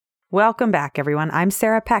Welcome back, everyone. I'm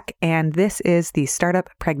Sarah Peck, and this is the Startup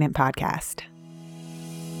Pregnant Podcast.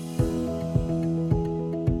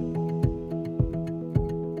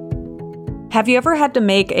 Have you ever had to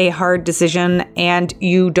make a hard decision and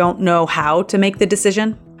you don't know how to make the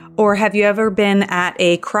decision? Or have you ever been at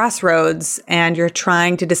a crossroads and you're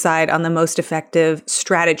trying to decide on the most effective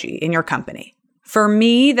strategy in your company? For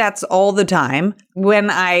me, that's all the time. When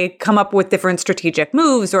I come up with different strategic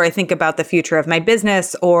moves, or I think about the future of my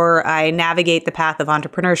business, or I navigate the path of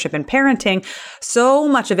entrepreneurship and parenting, so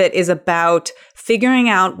much of it is about figuring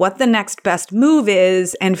out what the next best move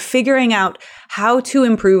is and figuring out how to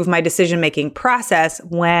improve my decision-making process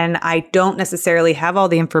when I don't necessarily have all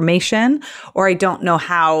the information, or I don't know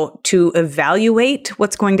how to evaluate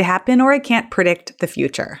what's going to happen, or I can't predict the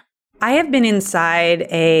future. I have been inside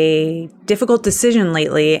a difficult decision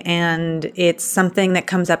lately, and it's something that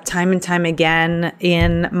comes up time and time again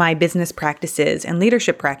in my business practices and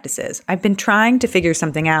leadership practices. I've been trying to figure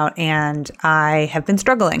something out, and I have been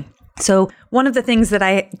struggling. So one of the things that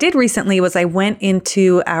I did recently was I went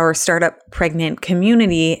into our Startup Pregnant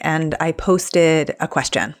community and I posted a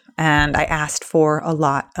question. And I asked for a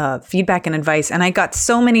lot of feedback and advice, and I got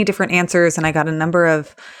so many different answers, and I got a number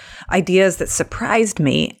of ideas that surprised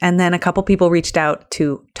me. And then a couple people reached out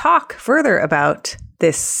to talk further about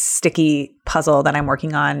this sticky puzzle that I'm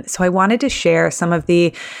working on. So I wanted to share some of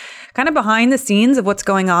the kind of behind the scenes of what's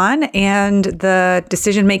going on and the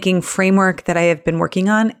decision-making framework that I have been working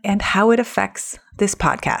on and how it affects this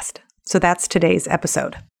podcast. So that's today's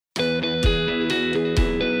episode.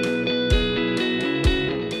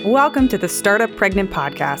 Welcome to the Startup Pregnant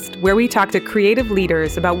Podcast, where we talk to creative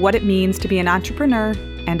leaders about what it means to be an entrepreneur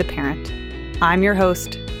and a parent. I'm your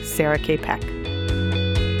host, Sarah K. Peck.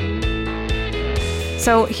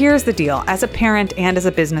 So here's the deal. As a parent and as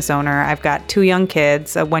a business owner, I've got 2 young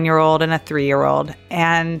kids, a 1-year-old and a 3-year-old,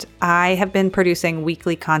 and I have been producing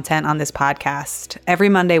weekly content on this podcast every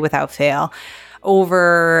Monday without fail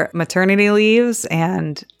over maternity leaves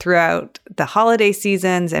and throughout the holiday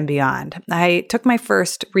seasons and beyond. I took my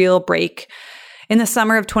first real break in the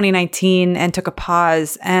summer of 2019 and took a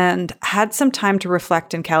pause and had some time to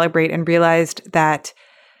reflect and calibrate and realized that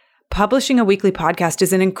publishing a weekly podcast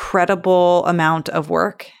is an incredible amount of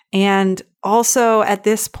work. And also at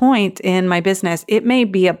this point in my business, it may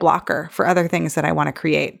be a blocker for other things that I want to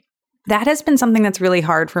create. That has been something that's really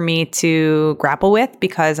hard for me to grapple with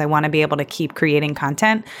because I want to be able to keep creating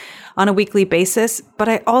content on a weekly basis. But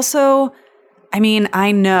I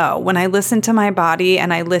know when I listen to my body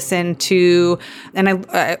and I listen to,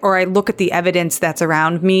 I look at the evidence that's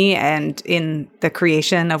around me and in the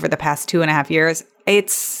creation over the past 2.5 years,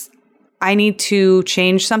 I need to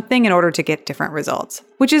change something in order to get different results,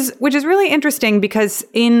 which is really interesting because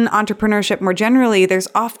in entrepreneurship more generally, there's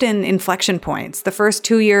often inflection points. The first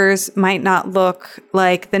 2 years might not look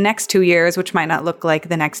like the next 2 years, which might not look like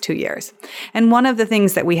the next 2 years. And one of the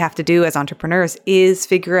things that we have to do as entrepreneurs is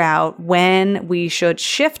figure out when we should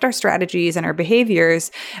shift our strategies and our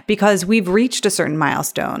behaviors because we've reached a certain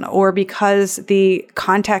milestone or because the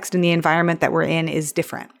context and the environment that we're in is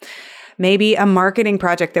different. Maybe a marketing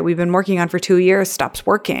project that we've been working on for 2 years stops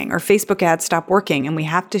working, or Facebook ads stop working, and we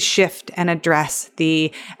have to shift and address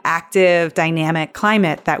the active, dynamic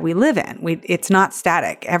climate that we live in. It's not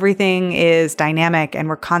static. Everything is dynamic, and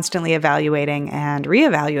we're constantly evaluating and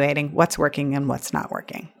reevaluating what's working and what's not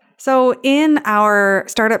working. So in our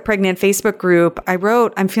Startup Pregnant Facebook group, I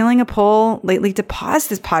wrote, I'm feeling a pull lately to pause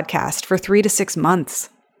this podcast for 3 to 6 months.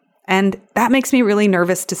 And that makes me really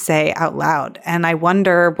nervous to say out loud. And I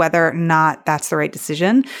wonder whether or not that's the right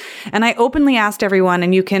decision. And I openly asked everyone,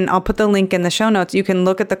 and I'll put the link in the show notes. You can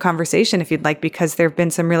look at the conversation if you'd like, because there have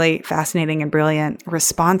been some really fascinating and brilliant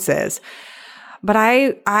responses. But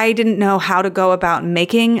I didn't know how to go about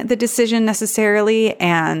making the decision necessarily.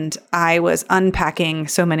 And I was unpacking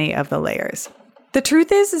so many of the layers. The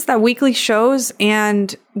truth is that weekly shows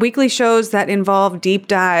that involve deep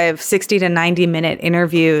dive 60 to 90 minute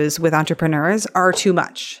interviews with entrepreneurs are too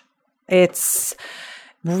much. It's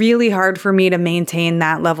really hard for me to maintain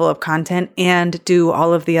that level of content and do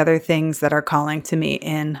all of the other things that are calling to me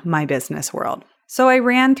in my business world. So I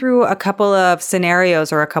ran through a couple of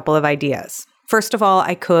scenarios or a couple of ideas. First of all,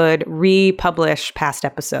 I could republish past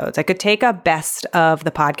episodes. I could take a best of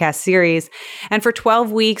the podcast series and for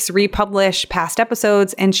 12 weeks republish past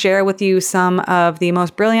episodes and share with you some of the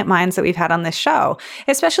most brilliant minds that we've had on this show,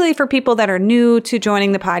 especially for people that are new to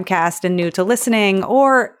joining the podcast and new to listening,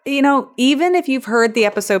 or, even if you've heard the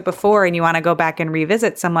episode before and you want to go back and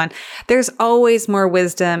revisit someone, there's always more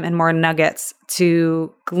wisdom and more nuggets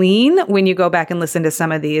to glean when you go back and listen to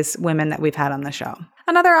some of these women that we've had on the show.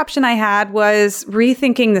 Another option I had was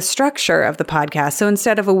rethinking the structure of the podcast. So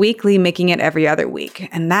instead of a weekly, making it every other week.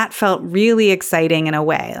 And that felt really exciting in a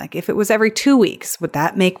way. Like if it was every 2 weeks, would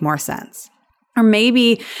that make more sense? Or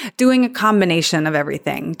maybe doing a combination of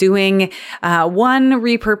everything, doing one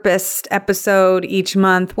repurposed episode each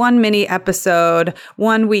month, one mini episode,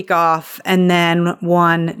 1 week off, and then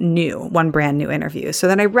one brand new interview. So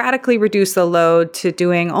then I radically reduce the load to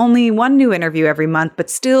doing only one new interview every month, but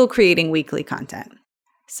still creating weekly content.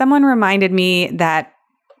 Someone reminded me that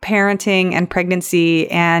parenting and pregnancy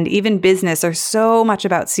and even business are so much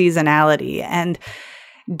about seasonality, and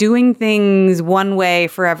doing things one way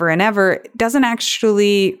forever and ever doesn't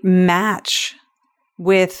actually match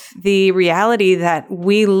with the reality that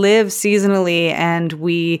we live seasonally and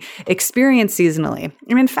we experience seasonally.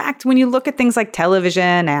 And in fact, when you look at things like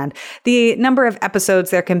television and the number of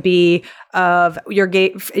episodes there can be of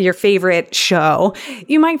your favorite show,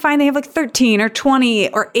 you might find they have like 13 or 20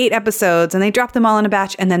 or 8 episodes, and they drop them all in a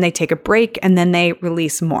batch, and then they take a break, and then they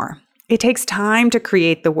release more. It takes time to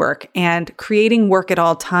create the work, and creating work at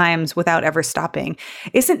all times without ever stopping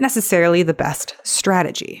isn't necessarily the best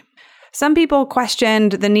strategy. Some people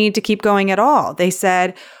questioned the need to keep going at all. They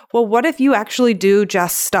said, well, what if you actually do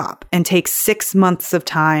just stop and take 6 months of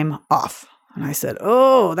time off? And I said,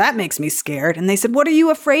 oh, that makes me scared. And they said, what are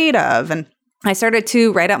you afraid of? And I started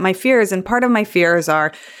to write out my fears. And part of my fears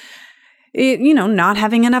are not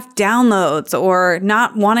having enough downloads, or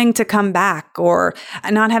not wanting to come back, or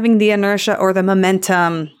not having the inertia or the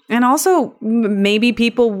momentum. And also maybe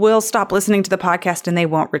people will stop listening to the podcast and they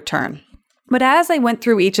won't return. But as I went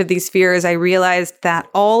through each of these fears, I realized that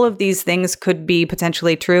all of these things could be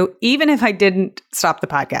potentially true, even if I didn't stop the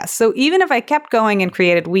podcast. So even if I kept going and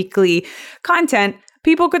created weekly content,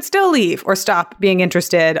 people could still leave or stop being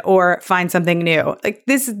interested or find something new.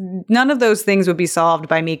 None of those things would be solved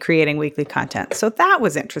by me creating weekly content. So that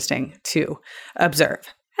was interesting to observe.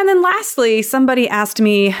 And then lastly, somebody asked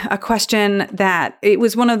me a question that it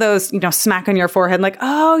was one of those, smack on your forehead, like,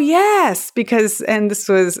 oh, yes, and this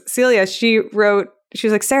was Celia. She was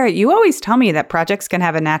like, Sarah, you always tell me that projects can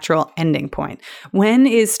have a natural ending point. When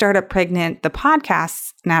is Startup Pregnant, the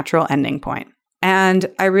podcast's natural ending point? And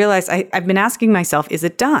I realized I've been asking myself, is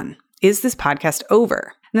it done? Is this podcast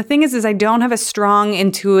over? And the thing is I don't have a strong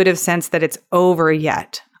intuitive sense that it's over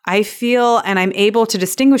yet. I feel, and I'm able to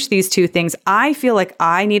distinguish these two things, I feel like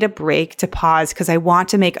I need a break to pause because I want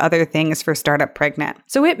to make other things for Startup Pregnant.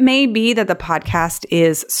 So it may be that the podcast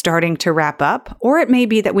is starting to wrap up, or it may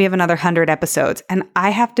be that we have another 100 episodes. And I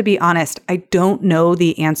have to be honest, I don't know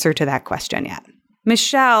the answer to that question yet.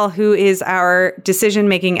 Michelle, who is our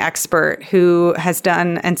decision-making expert, who has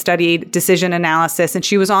done and studied decision analysis, and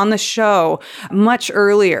she was on the show much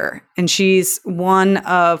earlier, and she's one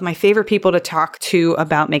of my favorite people to talk to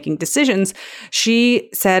about making decisions. She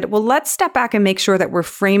said, well, let's step back and make sure that we're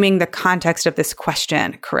framing the context of this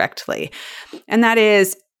question correctly. And that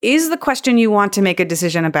is the question you want to make a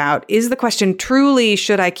decision about, is the question truly,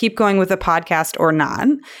 should I keep going with the podcast or not?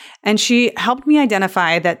 And she helped me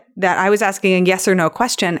identify that I was asking a yes or no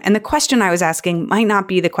question. And the question I was asking might not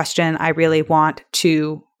be the question I really want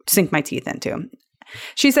to sink my teeth into.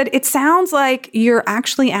 She said, it sounds like you're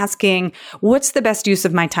actually asking, what's the best use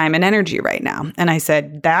of my time and energy right now? And I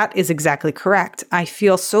said, that is exactly correct. I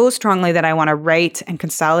feel so strongly that I want to write and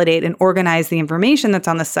consolidate and organize the information that's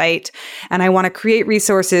on the site. And I want to create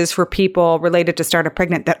resources for people related to Startup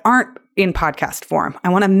Pregnant that aren't in podcast form. I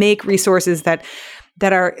want to make resources that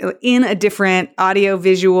are in a different audio,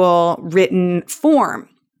 visual, written form.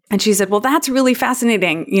 And she said, well, that's really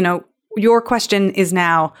fascinating. Your question is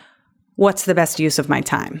now, what's the best use of my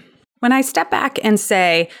time? When I step back and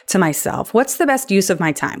say to myself, what's the best use of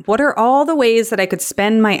my time? What are all the ways that I could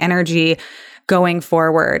spend my energy going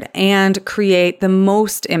forward and create the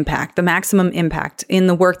most impact, the maximum impact in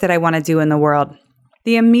the work that I want to do in the world?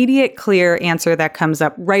 The immediate clear answer that comes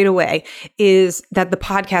up right away is that the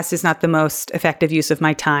podcast is not the most effective use of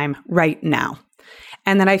my time right now.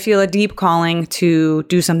 And that I feel a deep calling to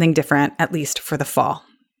do something different, at least for the fall.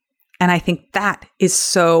 And I think that is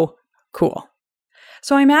so cool.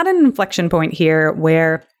 So I'm at an inflection point here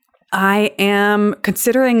where I am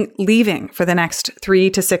considering leaving for the next 3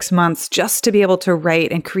 to 6 months just to be able to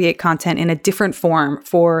write and create content in a different form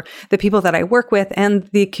for the people that I work with and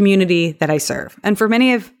the community that I serve. And for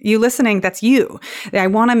many of you listening, that's you. I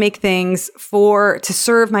want to make things to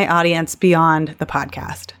serve my audience beyond the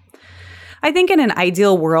podcast. I think in an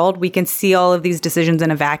ideal world, we can see all of these decisions in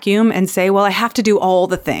a vacuum and say, well, I have to do all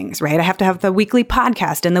the things, right? I have to have the weekly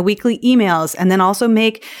podcast and the weekly emails, and then also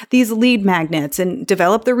make these lead magnets and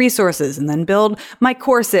develop the resources, and then build my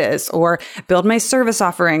courses or build my service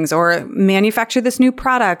offerings or manufacture this new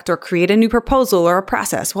product or create a new proposal or a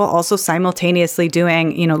process, while also simultaneously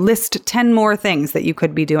doing, list 10 more things that you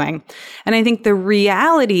could be doing. And I think the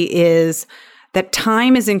reality is that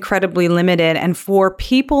time is incredibly limited. And for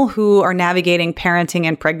people who are navigating parenting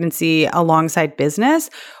and pregnancy alongside business,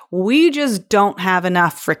 we just don't have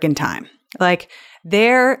enough freaking time. Like,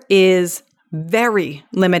 there is very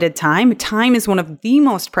limited time. Time is one of the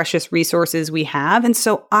most precious resources we have. And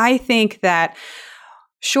so I think that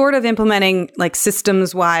short of implementing like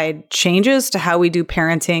systems-wide changes to how we do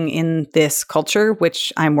parenting in this culture,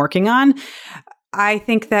 which I'm working on, I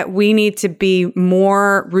think that we need to be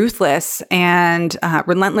more ruthless and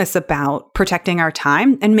relentless about protecting our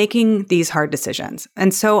time and making these hard decisions.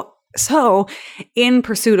 And so in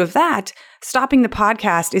pursuit of that, stopping the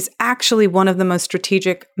podcast is actually one of the most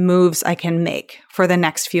strategic moves I can make for the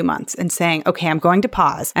next few months, and saying, okay, I'm going to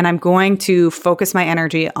pause and I'm going to focus my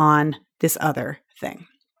energy on this other thing.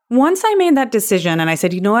 Once I made that decision and I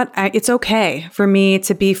said, you know what, it's okay for me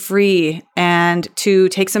to be free and to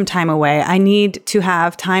take some time away. I need to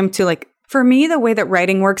have time to for me, the way that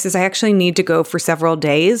writing works is I actually need to go for several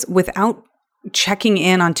days without checking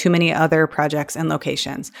in on too many other projects and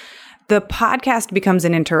locations. The podcast becomes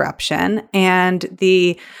an interruption, and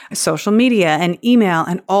the social media and email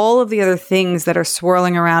and all of the other things that are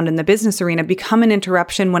swirling around in the business arena become an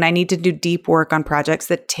interruption when I need to do deep work on projects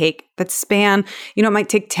that span, it might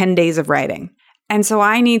take 10 days of writing. And so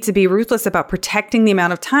I need to be ruthless about protecting the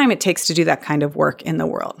amount of time it takes to do that kind of work in the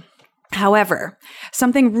world. However,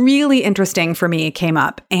 something really interesting for me came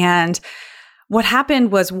up, and what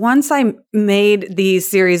happened was, once I made these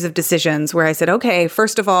series of decisions where I said, okay,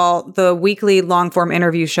 first of all, the weekly long form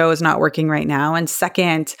interview show is not working right now. And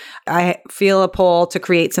second, I feel a pull to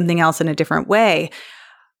create something else in a different way.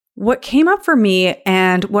 What came up for me,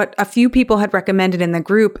 and what a few people had recommended in the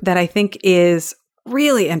group that I think is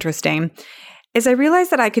really interesting, is I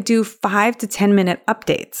realized that I could do 5 to 10 minute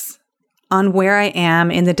updates on where I am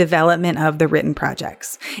in the development of the written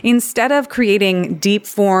projects. Instead of creating deep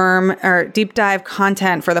form or deep dive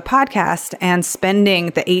content for the podcast and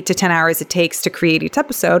spending the 8 to 10 hours it takes to create each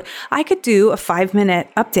episode, I could do a 5-minute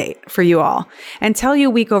update for you all and tell you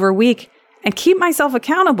week over week and keep myself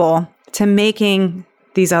accountable to making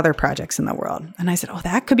these other projects in the world. And I said, oh,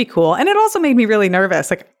 that could be cool. And it also made me really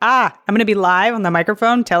nervous. I'm going to be live on the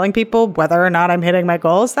microphone telling people whether or not I'm hitting my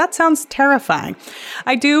goals. That sounds terrifying.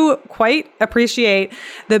 I do quite appreciate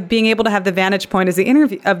the being able to have the vantage point as the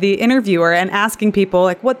interviewer and asking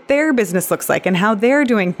people what their business looks like and how they're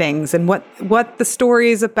doing things and what the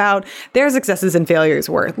stories about their successes and failures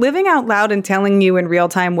were. Living out loud and telling you in real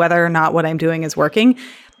time whether or not what I'm doing is working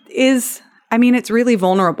it's really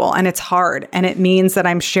vulnerable, and it's hard. And it means that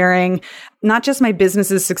I'm sharing not just my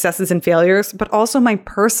business's successes and failures, but also my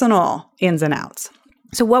personal ins and outs.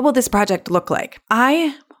 So what will this project look like?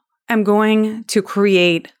 I am going to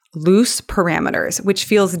create loose parameters, which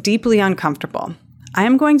feels deeply uncomfortable. I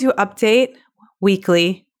am going to update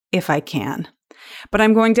weekly if I can. But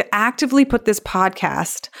I'm going to actively put this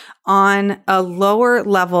podcast on a lower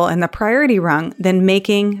level in the priority rung than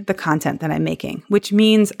making the content that I'm making, which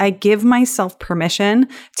means I give myself permission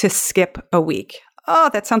to skip a week. Oh,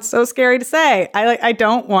 that sounds so scary to say. I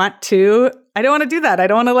don't want to do that. I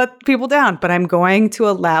don't want to let people down, but I'm going to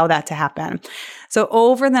allow that to happen. So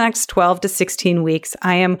over the next 12 to 16 weeks,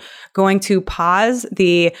 I am going to pause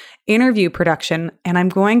the interview production, and I'm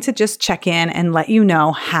going to just check in and let you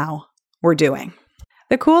know how we're doing.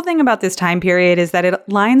 The cool thing about this time period is that it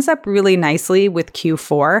lines up really nicely with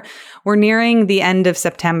Q4. We're nearing the end of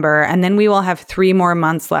September, and then we will have 3 more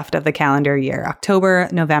months left of the calendar year, October,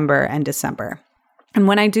 November, and December. And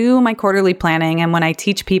when I do my quarterly planning and when I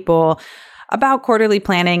teach people about quarterly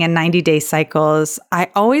planning and 90-day cycles,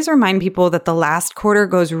 I always remind people that the last quarter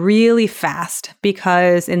goes really fast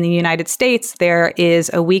because in the United States, there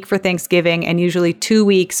is a week for Thanksgiving and usually 2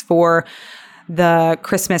 weeks for the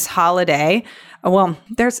Christmas holiday. Well,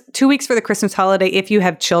 there's 2 weeks for the Christmas holiday if you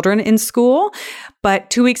have children in school, but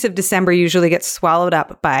 2 weeks of December usually gets swallowed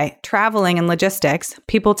up by traveling and logistics.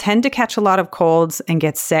 People tend to catch a lot of colds and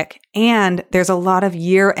get sick, and there's a lot of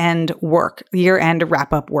year-end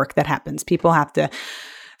wrap-up work that happens. People have to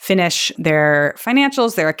finish their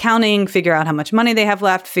financials, their accounting, figure out how much money they have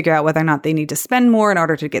left, figure out whether or not they need to spend more in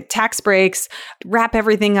order to get tax breaks, wrap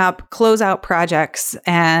everything up, close out projects,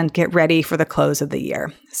 and get ready for the close of the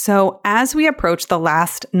year. So as we approach the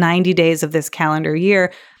last 90 days of this calendar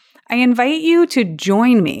year, I invite you to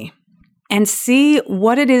join me and see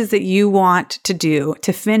what it is that you want to do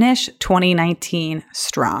to finish 2019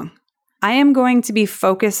 strong. I am going to be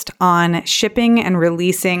focused on shipping and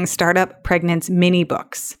releasing Startup Pregnant's mini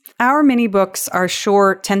books. Our mini books are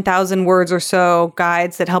short, 10,000 words or so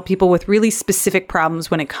guides that help people with really specific problems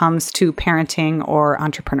when it comes to parenting or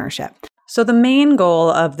entrepreneurship. So the main goal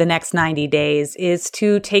of the next 90 days is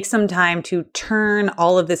to take some time to turn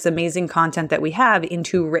all of this amazing content that we have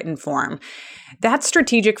into written form. That's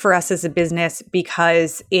strategic for us as a business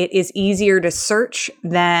because it is easier to search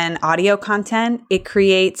than audio content. It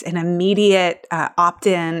creates an immediate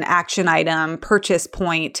opt-in action item, purchase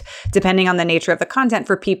point, depending on the nature of the content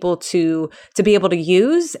for people to be able to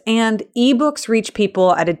use. And ebooks reach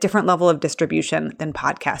people at a different level of distribution than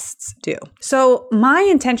podcasts do. So my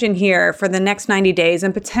intention here for the next 90 days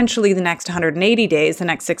and potentially the next 180 days, the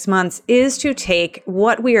next 6 months, is to take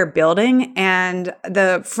what we are building, and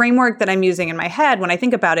the framework that I'm using in my head when I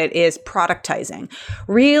think about it is productizing,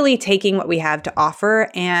 really taking what we have to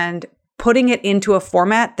offer and putting it into a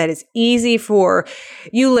format that is easy for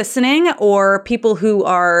you listening or people who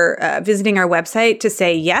are visiting our website to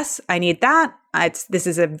say, yes, I need that. This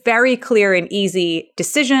is a very clear and easy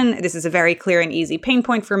decision. This is a very clear and easy pain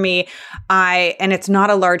point for me. And it's not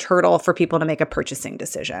a large hurdle for people to make a purchasing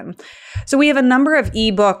decision. So we have a number of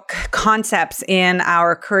ebook concepts in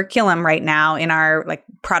our curriculum right now, in our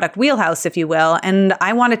product wheelhouse, if you will. And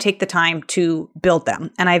I want to take the time to build them.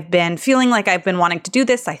 And I've been feeling like I've been wanting to do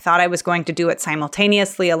this. I thought I was going to do it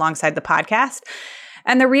simultaneously alongside the podcast.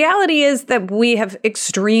 And the reality is that we have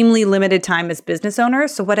extremely limited time as business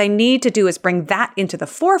owners. So what I need to do is bring that into the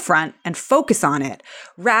forefront and focus on it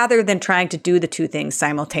rather than trying to do the two things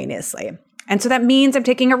simultaneously. And so that means I'm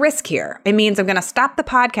taking a risk here. It means I'm going to stop the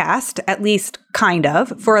podcast, at least kind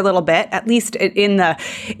of, for a little bit, at least in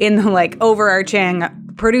the overarching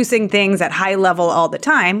producing things at high level all the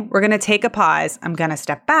time. We're going to take a pause. I'm going to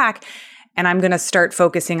step back and I'm going to start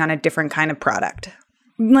focusing on a different kind of product.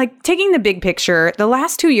 Taking the big picture, the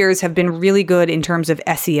last 2 years have been really good in terms of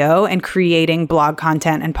SEO and creating blog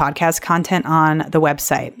content and podcast content on the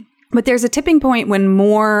website. But there's a tipping point when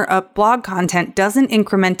more blog content doesn't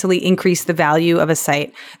incrementally increase the value of a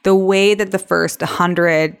site the way that the first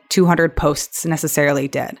 100, 200 posts necessarily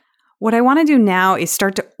did. What I want to do now is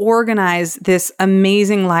start to organize this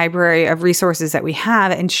amazing library of resources that we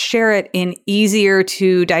have and share it in easier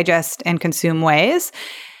to digest and consume ways.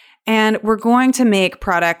 And we're going to make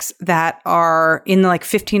products that are in the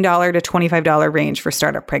 $15 to $25 range for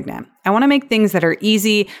Startup Pregnant. I want to make things that are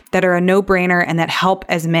easy, that are a no-brainer, and that help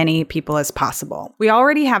as many people as possible. We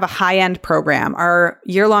already have a high-end program, our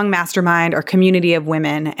year-long mastermind, our community of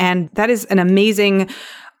women, and that is an amazing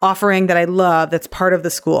offering that I love that's part of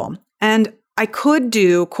the school. And I could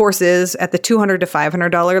do courses at the $200 to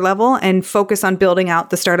 $500 level and focus on building out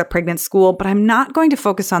the Startup Pregnant School, but I'm not going to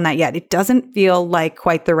focus on that yet. It doesn't feel like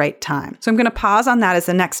quite the right time. So I'm going to pause on that as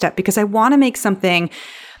the next step because I want to make something.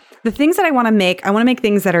 The things that I want to make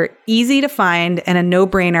things that are easy to find and a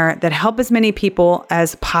no-brainer that help as many people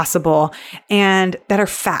as possible and that are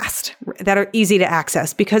fast, that are easy to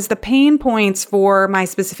access. Because the pain points for my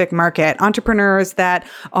specific market, entrepreneurs that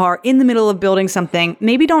are in the middle of building something,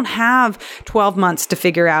 maybe don't have 12 months to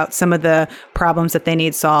figure out some of the problems that they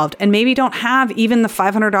need solved, and maybe don't have even the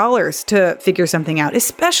 $500 to figure something out,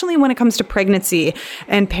 especially when it comes to pregnancy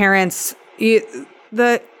and parents.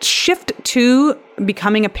 The shift to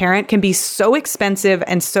becoming a parent can be so expensive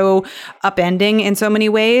and so upending in so many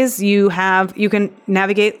ways. You can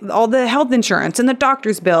navigate all the health insurance and the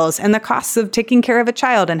doctor's bills and the costs of taking care of a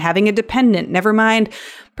child and having a dependent, never mind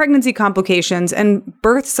pregnancy complications and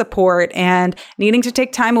birth support and needing to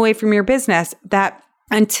take time away from your business. That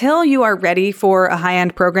until you are ready for a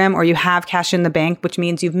high-end program or you have cash in the bank, which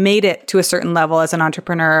means you've made it to a certain level as an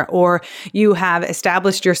entrepreneur, or you have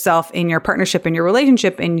established yourself in your partnership and your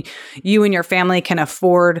relationship and you and your family can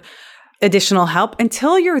afford additional help,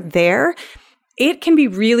 until you're there, it can be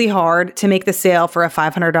really hard to make the sale for a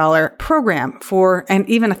 $500 program and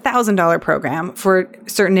even a $1,000 program for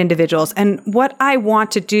certain individuals. And what I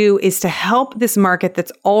want to do is to help this market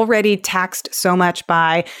that's already taxed so much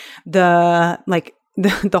by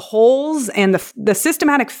the holes and the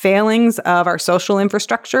systematic failings of our social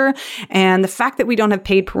infrastructure and the fact that we don't have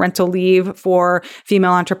paid parental leave for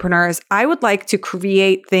female entrepreneurs. I would like to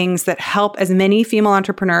create things that help as many female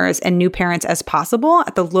entrepreneurs and new parents as possible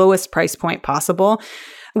at the lowest price point possible,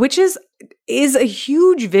 which is a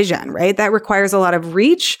huge vision, right? That requires a lot of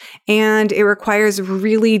reach and it requires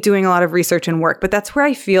really doing a lot of research and work. But that's where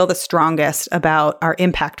I feel the strongest about our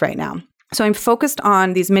impact right now. So I'm focused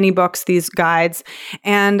on these mini books, these guides,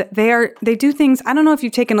 and they do things. I don't know if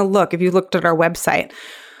you've taken a look, if you looked at our website.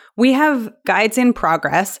 We have guides in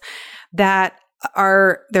progress that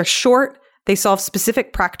they're short. They solve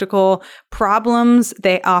specific practical problems.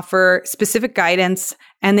 They offer specific guidance,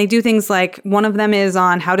 and they do things like one of them is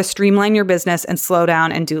on how to streamline your business and slow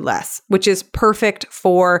down and do less, which is perfect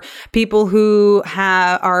for people who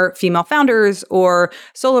are female founders or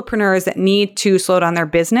solopreneurs that need to slow down their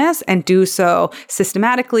business and do so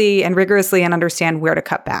systematically and rigorously and understand where to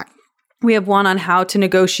cut back. We have one on how to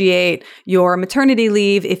negotiate your maternity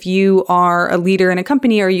leave if you are a leader in a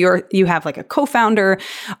company or you have like a co-founder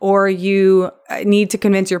or you need to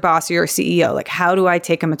convince your boss or your CEO, like, how do I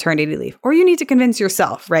take a maternity leave? Or you need to convince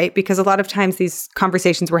yourself, right? Because a lot of times these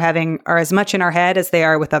conversations we're having are as much in our head as they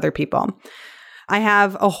are with other people. I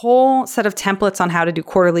have a whole set of templates on how to do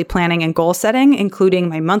quarterly planning and goal setting, including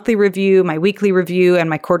my monthly review, my weekly review,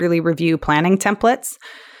 and my quarterly review planning templates.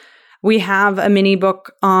 We have a mini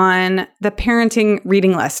book on the parenting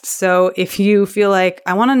reading list. So if you feel like,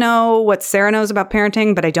 I want to know what Sarah knows about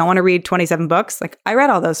parenting, but I don't want to read 27 books, like, I read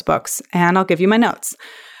all those books and I'll give you my notes.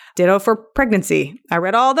 Ditto for pregnancy. I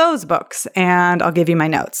read all those books and I'll give you my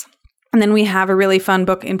notes. And then we have a really fun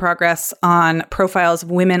book in progress on profiles of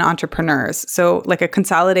women entrepreneurs. So like a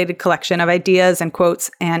consolidated collection of ideas and quotes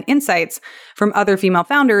and insights from other female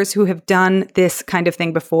founders who have done this kind of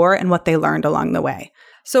thing before and what they learned along the way.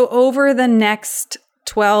 So over the next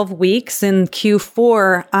 12 weeks in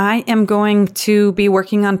Q4, I am going to be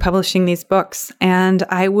working on publishing these books, and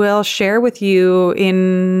I will share with you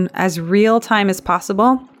in as real time as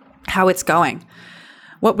possible how it's going,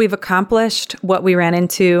 what we've accomplished, what we ran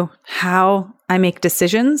into, how I make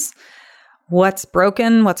decisions, what's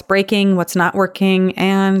broken, what's breaking, what's not working.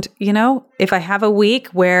 And, if I have a week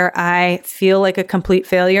where I feel like a complete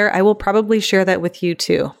failure, I will probably share that with you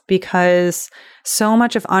too, because so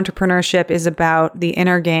much of entrepreneurship is about the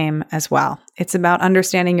inner game as well. It's about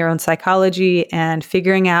understanding your own psychology and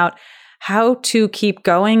figuring out how to keep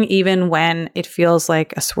going even when it feels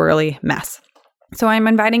like a swirly mess. So I'm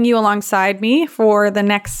inviting you alongside me for the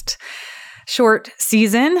next short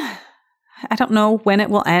season. I don't know when it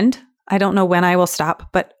will end. I don't know when I will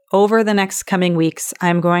stop, but over the next coming weeks,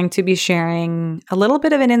 I'm going to be sharing a little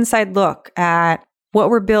bit of an inside look at what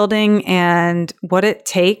we're building and what it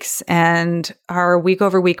takes and our week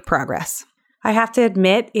over week progress. I have to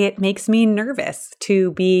admit, it makes me nervous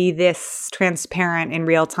to be this transparent in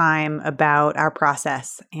real time about our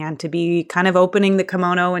process and to be kind of opening the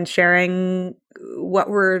kimono and sharing what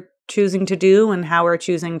we're choosing to do and how we're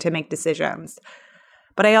choosing to make decisions.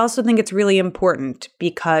 But I also think it's really important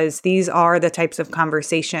because these are the types of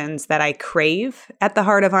conversations that I crave at the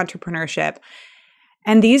heart of entrepreneurship.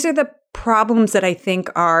 And these are the problems that I think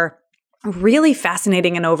are really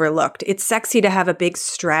fascinating and overlooked. It's sexy to have a big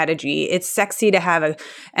strategy. It's sexy to have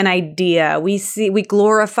an idea. We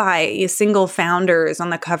glorify single founders on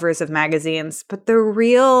the covers of magazines, but the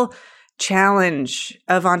real challenge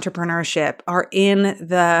of entrepreneurship are in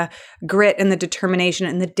the grit and the determination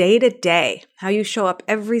and the day-to-day, how you show up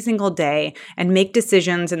every single day and make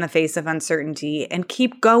decisions in the face of uncertainty and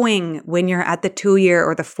keep going when you're at the 2-year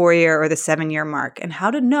or the 4-year or the 7-year mark, and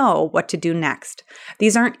how to know what to do next.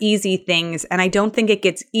 These aren't easy things, and I don't think it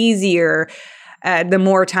gets easier the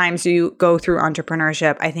more times you go through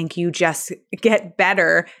entrepreneurship. I think you just get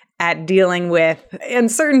better at dealing with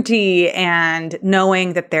uncertainty and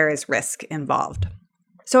knowing that there is risk involved.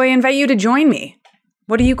 So I invite you to join me.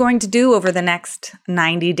 What are you going to do over the next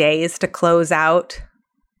 90 days to close out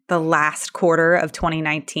the last quarter of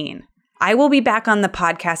 2019? I will be back on the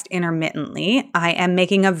podcast intermittently. I am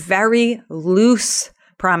making a very loose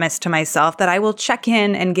promise to myself that I will check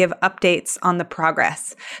in and give updates on the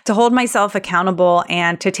progress, to hold myself accountable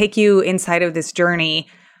and to take you inside of this journey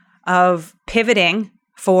of pivoting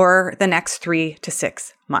for the next 3 to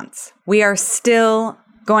 6 months. We are still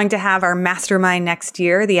going to have our mastermind next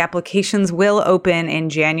year. The applications will open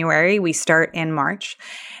in January. We start in March.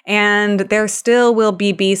 And there still will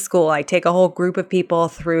be B School. I take a whole group of people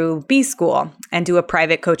through B School and do a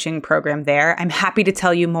private coaching program there. I'm happy to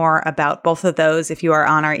tell you more about both of those if you are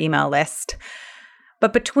on our email list.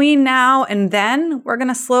 But between now and then, we're going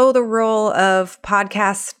to slow the roll of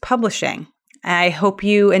podcast publishing. I hope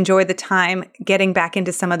you enjoy the time getting back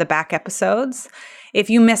into some of the back episodes. If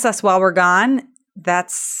you miss us while we're gone,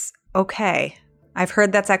 that's okay. I've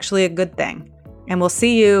heard that's actually a good thing. And we'll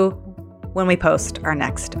see you when we post our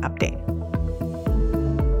next update.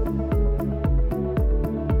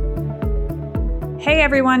 Hey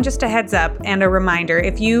everyone, just a heads up and a reminder.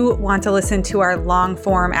 If you want to listen to our long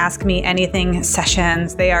form Ask Me Anything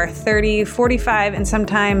sessions, they are 30, 45, and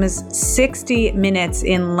sometimes 60 minutes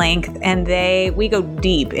in length, and we go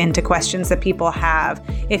deep into questions that people have.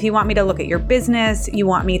 If you want me to look at your business, you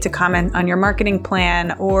want me to comment on your marketing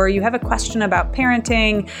plan, or you have a question about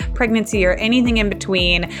parenting, pregnancy, or anything in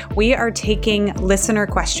between, we are taking listener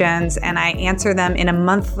questions and I answer them in a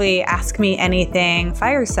monthly Ask Me Anything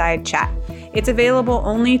fireside chat. It's available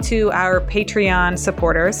only to our Patreon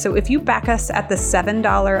supporters. So if you back us at the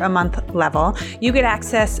 $7 a month level, you get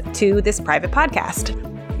access to this private podcast.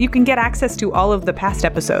 You can get access to all of the past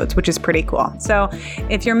episodes, which is pretty cool. So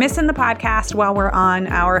if you're missing the podcast while we're on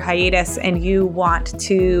our hiatus and you want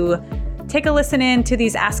to take a listen in to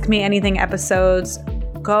these Ask Me Anything episodes,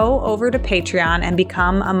 go over to Patreon and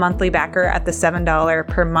become a monthly backer at the $7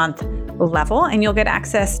 per month level, and you'll get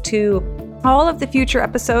access to all of the future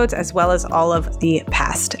episodes as well as all of the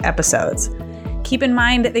past episodes. Keep in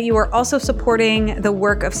mind that you are also supporting the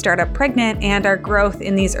work of Startup Pregnant and our growth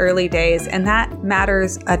in these early days, and that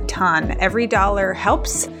matters a ton. Every dollar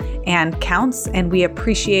helps and counts, and we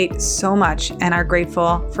appreciate so much and are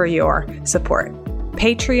grateful for your support.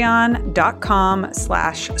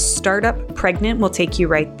 Patreon.com/startuppregnant will take you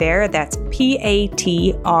right there. That's Patreon.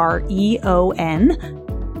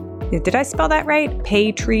 Did I spell that right?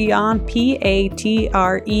 Patreon,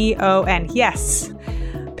 Patreon. Yes.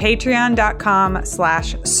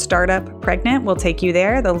 Patreon.com/startuppregnant will take you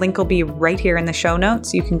there. The link will be right here in the show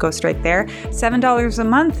notes. You can go straight there. $7 a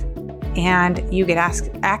month, and you get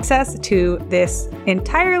access to this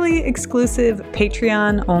entirely exclusive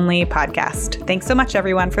Patreon-only podcast. Thanks so much,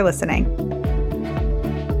 everyone, for listening.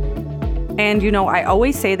 And I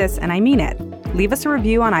always say this, and I mean it. Leave us a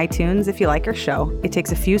review on iTunes if you like our show. It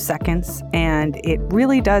takes a few seconds, and it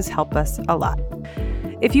really does help us a lot.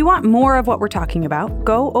 If you want more of what we're talking about,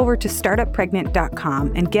 go over to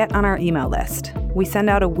startuppregnant.com and get on our email list. We send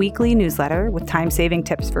out a weekly newsletter with time-saving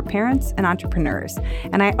tips for parents and entrepreneurs.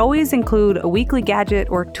 And I always include a weekly gadget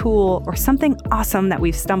or tool or something awesome that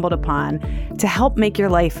we've stumbled upon to help make your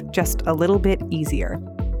life just a little bit easier.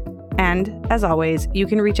 And as always, you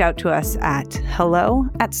can reach out to us at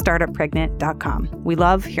hello@startuppregnant.com. We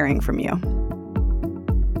love hearing from you.